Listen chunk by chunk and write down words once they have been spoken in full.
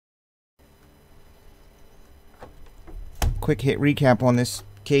quick hit recap on this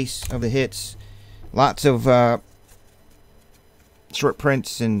case of the hits. Lots of short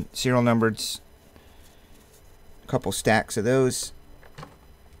prints and serial numbereds. A couple stacks of those.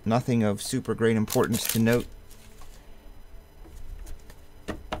 Nothing of super great importance to note.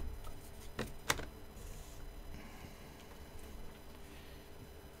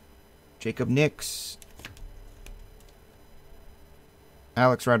 Jacob Nix.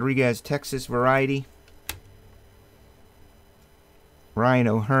 Alex Rodriguez, Texas Variety. Ryan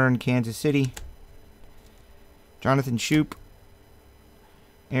O'Hearn, Kansas City. Jonathan Shoup.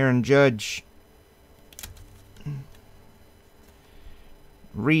 Aaron Judge.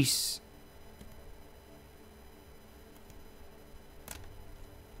 Reese.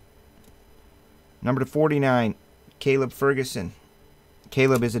 Number 49, Caleb Ferguson.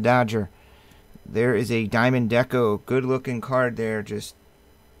 Caleb is a Dodger. There is a Diamond Deco. Good looking card there. Just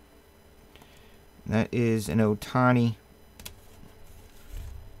that is an Ohtani.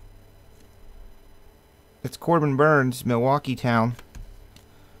 That's Corbin Burns, Milwaukee Town.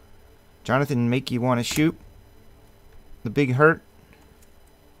 Jonathan Make You Want to Shoot. The Big Hurt.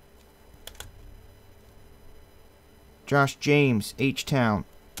 Josh James, H-Town.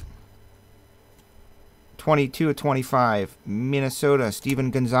 22/25, Minnesota, Steven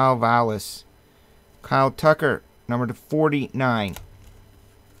Gonzalez. Kyle Tucker, number 49.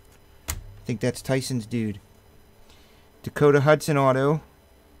 I think that's Tyson's dude. Dakota Hudson auto.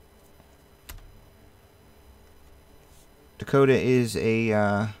 Dakota is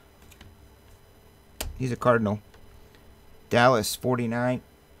a he's a Cardinal. Dallas 49.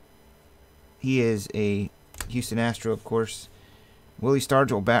 He is a Houston Astro, of course. Willie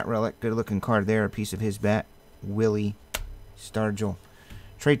Stargell, bat relic. Good looking card there. A piece of his bat. Willie Stargell.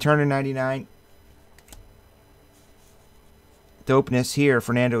 Trey Turner 99. Dopeness here.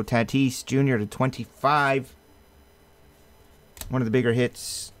 Fernando Tatis Jr. to 25. One of the bigger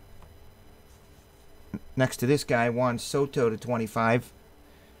hits. Next to this guy, Juan Soto to 25.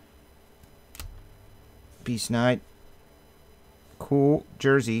 Peace Night. Cool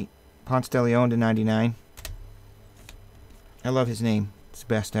jersey. Ponce de Leon to 99. I love his name. It's the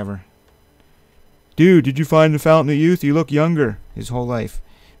best ever. Dude, did you find the Fountain of Youth? You look younger. His whole life.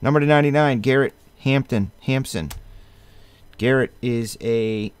 Number to 99, Garrett Hampson. Garrett is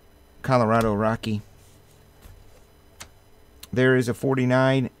a Colorado Rocky. There is a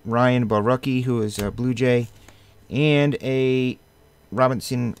 49, Ryan Borucki, who is a Blue Jay. And a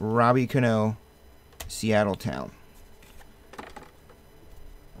Robinson Robbie Cano, Seattle Town.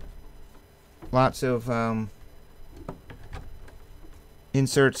 Lots of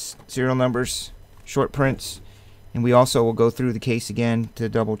inserts, serial numbers, short prints, and we also will go through the case again to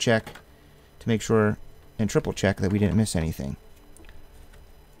double check to make sure and triple check that we didn't miss anything.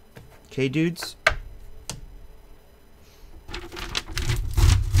 Okay, dudes,